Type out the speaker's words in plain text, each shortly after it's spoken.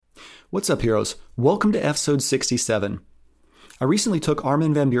What's up, heroes? Welcome to episode 67. I recently took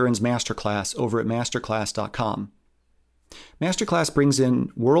Armin van Buuren's masterclass over at masterclass.com. Masterclass brings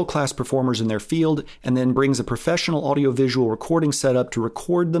in world-class performers in their field and then brings a professional audiovisual recording setup to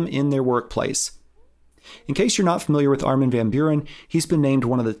record them in their workplace. In case you're not familiar with Armin van Buuren, he's been named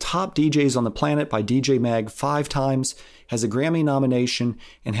one of the top DJs on the planet by DJ Mag 5 times, has a Grammy nomination,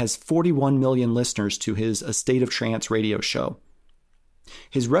 and has 41 million listeners to his A State of Trance radio show.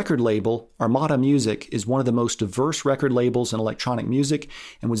 His record label, Armada Music, is one of the most diverse record labels in electronic music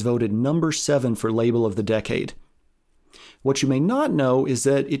and was voted number 7 for Label of the Decade. What you may not know is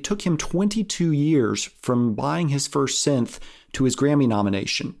that it took him 22 years from buying his first synth to his Grammy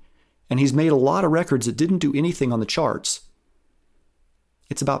nomination, and he's made a lot of records that didn't do anything on the charts.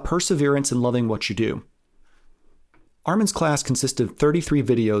 It's about perseverance and loving what you do. Armin's class consisted of 33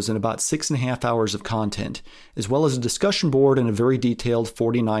 videos and about 6.5 hours of content, as well as a discussion board and a very detailed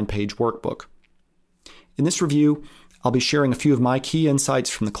 49-page workbook. In this review, I'll be sharing a few of my key insights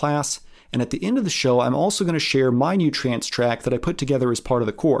from the class, and at the end of the show, I'm also going to share my new trance track that I put together as part of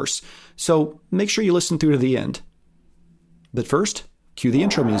the course, so make sure you listen through to the end. But first, cue the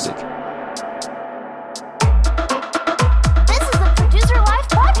intro music.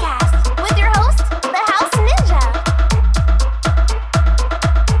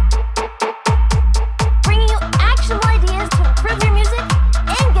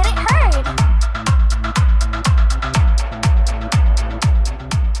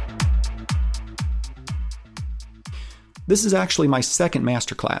 This is actually my second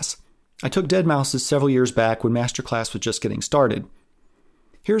masterclass. I took deadmau5's several years back when masterclass was just getting started.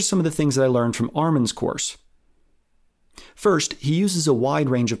 Here's some of the things that I learned from Armin's course. First, he uses a wide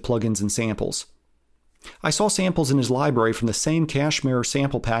range of plugins and samples. I saw samples in his library from the same Cashmere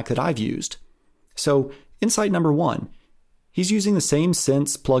sample pack that I've used. So, insight number 1, he's using the same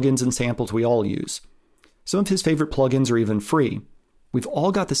synths, plugins, and samples we all use. Some of his favorite plugins are even free. We've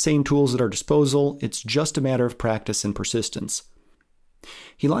all got the same tools at our disposal, it's just a matter of practice and persistence.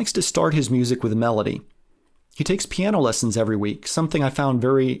 He likes to start his music with a melody. He takes piano lessons every week, something I found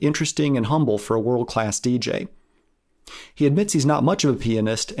very interesting and humble for a world-class DJ. He admits he's not much of a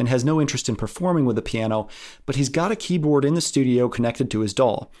pianist and has no interest in performing with the piano, but he's got a keyboard in the studio connected to his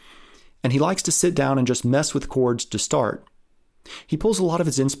DAW, and he likes to sit down and just mess with chords to start. He pulls a lot of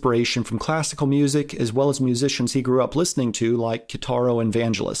his inspiration from classical music as well as musicians he grew up listening to like Kitaro and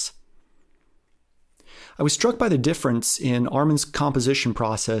Vangelis. I was struck by the difference in Armin's composition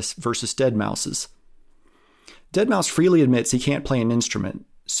process versus deadmau5's. deadmau5 freely admits he can't play an instrument,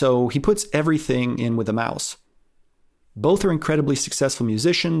 so he puts everything in with a mouse. Both are incredibly successful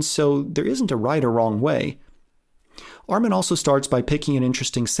musicians, so there isn't a right or wrong way. Armin also starts by picking an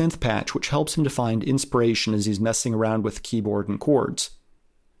interesting synth patch, which helps him to find inspiration as he's messing around with the keyboard and chords.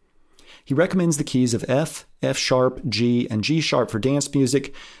 He recommends the keys of F, F sharp, G, and G sharp for dance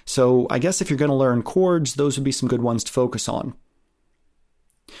music, so I guess if you're going to learn chords, those would be some good ones to focus on.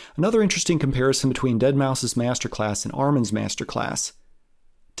 Another interesting comparison between deadmau5's masterclass and Armin's masterclass.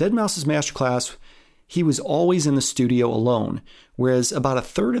 deadmau5's masterclass, he was always in the studio alone, whereas about a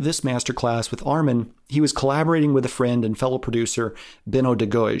third of this masterclass with Armin, he was collaborating with a friend and fellow producer, Benno de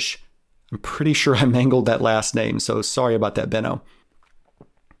Goij. I'm pretty sure I mangled that last name, so sorry about that, Benno.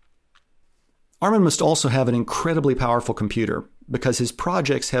 Armin must also have an incredibly powerful computer, because his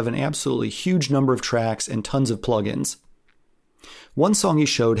projects have an absolutely huge number of tracks and tons of plugins. One song he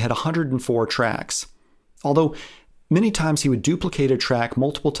showed had 104 tracks, although many times he would duplicate a track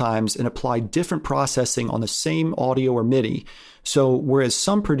multiple times and apply different processing on the same audio or MIDI. So whereas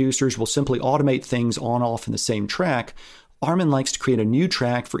some producers will simply automate things on-off in the same track, Armin likes to create a new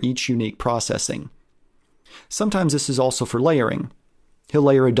track for each unique processing. Sometimes this is also for layering. He'll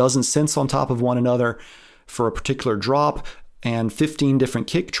layer a dozen synths on top of one another for a particular drop and 15 different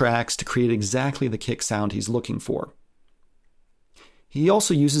kick tracks to create exactly the kick sound he's looking for. He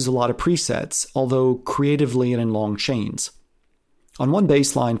also uses a lot of presets, although creatively and in long chains. On one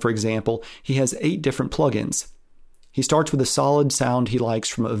bass line, for example, he has 8 different plugins. He starts with a solid sound he likes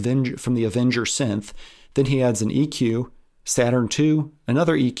from the Avenger synth, then he adds an EQ, Saturn II,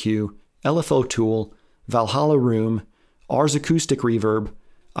 another EQ, LFO Tool, Valhalla Room, Ars Acoustic Reverb,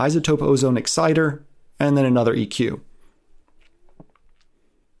 Isotope Ozone Exciter, and then another EQ.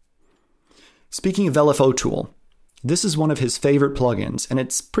 Speaking of LFO Tool, this is one of his favorite plugins, and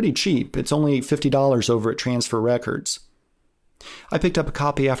it's pretty cheap. It's only $50 over at Transfer Records. I picked up a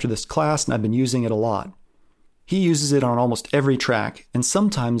copy after this class, and I've been using it a lot. He uses it on almost every track, and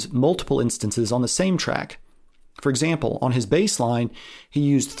sometimes multiple instances on the same track. For example, on his bass line, he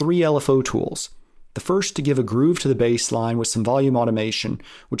used 3 LFO tools. The first to give a groove to the bass line with some volume automation,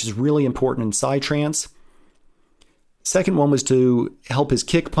 which is really important in psytrance. Second one was to help his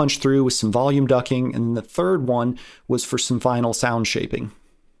kick punch through with some volume ducking, and the third one was for some final sound shaping.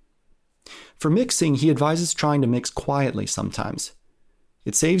 For mixing, he advises trying to mix quietly sometimes.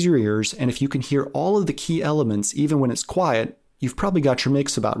 It saves your ears, and if you can hear all of the key elements even when it's quiet, you've probably got your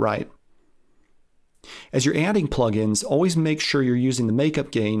mix about right. As you're adding plugins, always make sure you're using the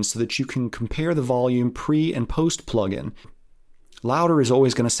makeup gain so that you can compare the volume pre- and post-plugin. Louder is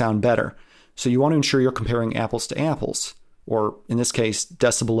always going to sound better, so you want to ensure you're comparing apples to apples, or in this case,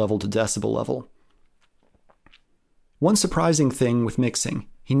 decibel level to decibel level. One surprising thing with mixing,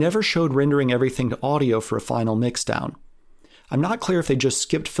 he never showed rendering everything to audio for a final mixdown. I'm not clear if they just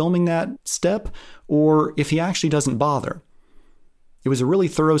skipped filming that step or if he actually doesn't bother. It was a really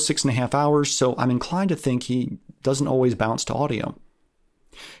thorough 6.5 hours, so I'm inclined to think he doesn't always bounce to audio.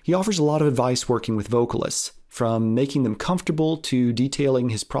 He offers a lot of advice working with vocalists, from making them comfortable to detailing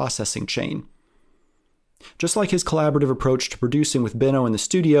his processing chain. Just like his collaborative approach to producing with Benno in the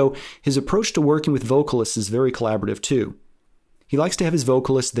studio, his approach to working with vocalists is very collaborative too. He likes to have his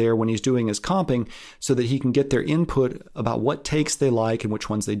vocalists there when he's doing his comping so that he can get their input about what takes they like and which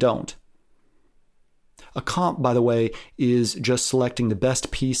ones they don't. A comp, by the way, is just selecting the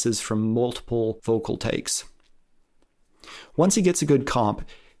best pieces from multiple vocal takes. Once he gets a good comp,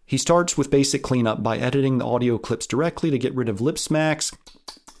 he starts with basic cleanup by editing the audio clips directly to get rid of lip smacks,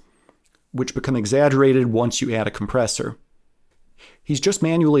 which become exaggerated once you add a compressor. He's just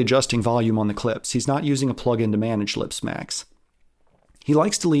manually adjusting volume on the clips. He's not using a plugin to manage lip smacks. He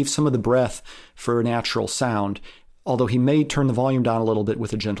likes to leave some of the breath for a natural sound, although he may turn the volume down a little bit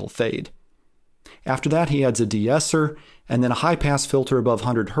with a gentle fade. After that, he adds a de-esser, and then a high-pass filter above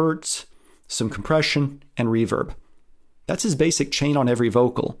 100 Hz, some compression, and reverb. That's his basic chain on every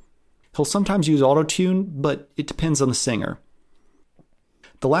vocal. He'll sometimes use auto-tune, but it depends on the singer.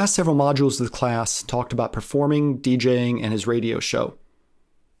 The last several modules of the class talked about performing, DJing, and his radio show.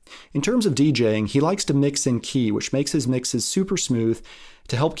 In terms of DJing, he likes to mix in key, which makes his mixes super smooth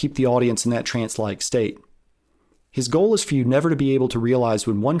to help keep the audience in that trance-like state. His goal is for you never to be able to realize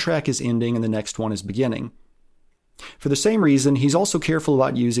when one track is ending and the next one is beginning. For the same reason, he's also careful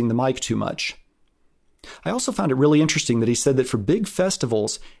about using the mic too much. I also found it really interesting that he said that for big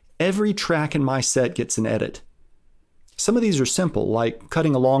festivals, every track in my set gets an edit. Some of these are simple, like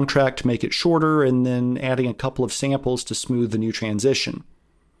cutting a long track to make it shorter and then adding a couple of samples to smooth the new transition.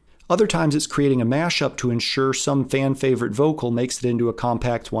 Other times it's creating a mashup to ensure some fan favorite vocal makes it into a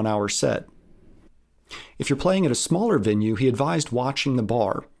compact 1-hour set. If you're playing at a smaller venue, he advised watching the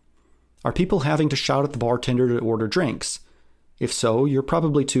bar. Are people having to shout at the bartender to order drinks? If so, you're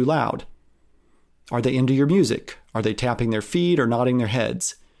probably too loud. Are they into your music? Are they tapping their feet or nodding their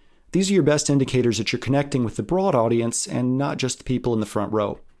heads? These are your best indicators that you're connecting with the broad audience and not just the people in the front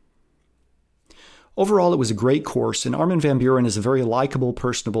row. Overall, it was a great course, and Armin van Buuren is a very likable,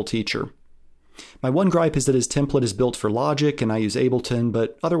 personable teacher. My one gripe is that his template is built for Logic and I use Ableton,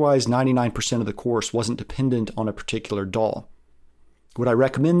 but otherwise 99% of the course wasn't dependent on a particular DAW. Would I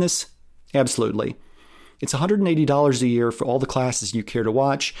recommend this? Absolutely. It's $180 a year for all the classes you care to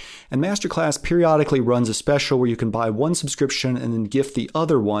watch, and Masterclass periodically runs a special where you can buy one subscription and then gift the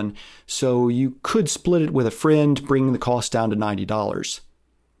other one, so you could split it with a friend, bringing the cost down to $90.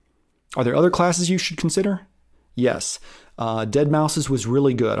 Are there other classes you should consider? Yes. deadmau5's was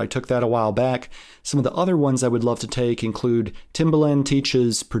really good. I took that a while back. Some of the other ones I would love to take include Timbaland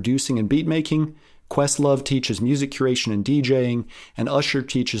teaches producing and beat making, Questlove teaches music curation and DJing, and Usher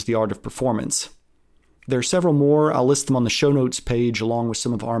teaches the art of performance. There are several more. I'll list them on the show notes page along with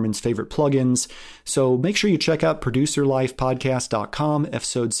some of Armin's favorite plugins, so make sure you check out producerlifepodcast.com,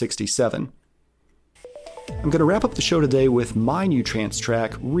 episode 67. I'm going to wrap up the show today with my new trance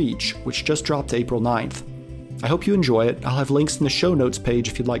track, Reach, which just dropped April 9th. I hope you enjoy it. I'll have links in the show notes page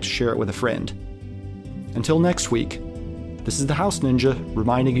if you'd like to share it with a friend. Until next week, this is the House Ninja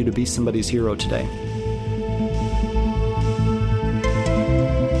reminding you to be somebody's hero today.